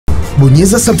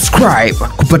Bonyeza subscribe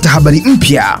kupata habari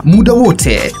mpya muda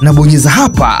wote, na bonyeza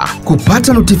hapa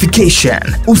kupata notification.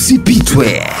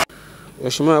 Usipitwe.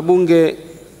 Mheshimiwa Bunge,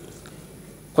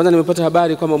 kwanza nimepata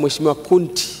habari kwamba Mheshimiwa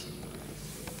Kunti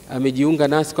amejiunga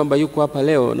nasi kwamba yuko hapa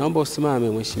leo. Naomba usimame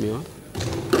Mheshimiwa.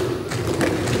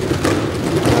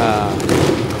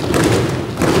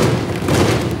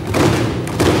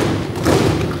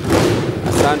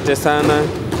 Asante sana.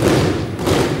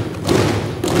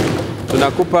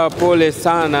 Tunakupa pole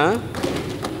sana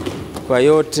kwa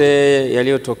yote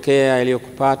yaliyotokea,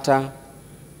 yaliyokupata.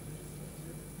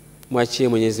 Mwachie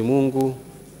Mwenyezi Mungu.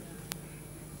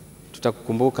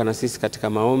 Tutakukumbuka na sisi katika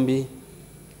maombi.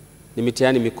 Ni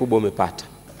mitihani mikubwa umepata.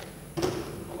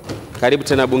 Karibu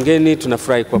tena bungeni,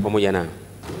 tunafurahi kuwa pamoja nao.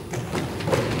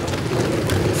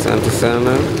 Asante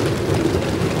sana.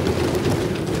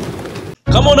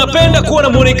 Kama unapenda kuwa na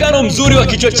muonekano mzuri wa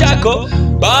kichwa chako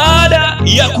baada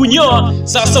ya kunyoa,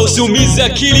 sasa usiumize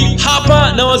akili.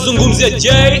 Hapa na wazungumzia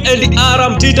J&R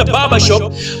Mtita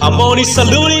Barbershop, ambao ni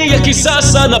saluni ya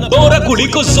kisasa na bora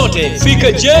kuliko zote.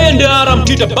 Fika J&R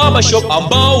Mtita Barbershop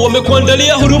ambao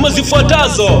wamekuandalia huduma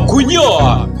zifuatazo: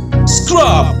 kunyoa,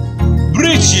 scrub,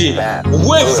 bleach,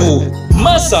 wefu,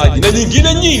 massage na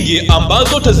nyingine nyingi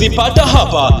ambazo utazipata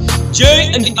hapa.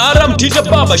 J&R Mtita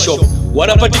Barbershop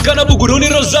wanapatikana Buguruni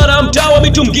Rozana, mtaa wa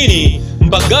Mitungini,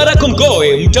 Mbagara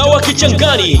Kongowe, mtaa wa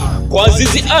Kichangani. Kwa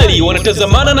Azizi Ali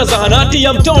wanatazamana na zahanati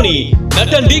ya Mtoni, na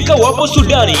Tandika wapo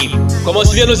Sudani. Kwa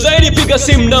mawasiliano zaidi piga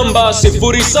simu namba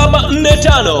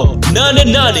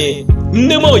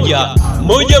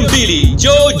 0745884112.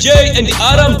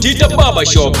 J&R Mtita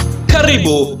Barbershop,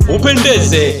 karibu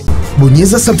upendeze.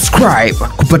 Bonyeza subscribe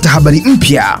kupata habari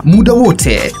mpya muda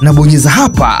wote, na bonyeza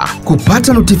hapa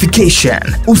kupata notification.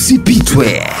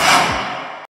 Usipitwe.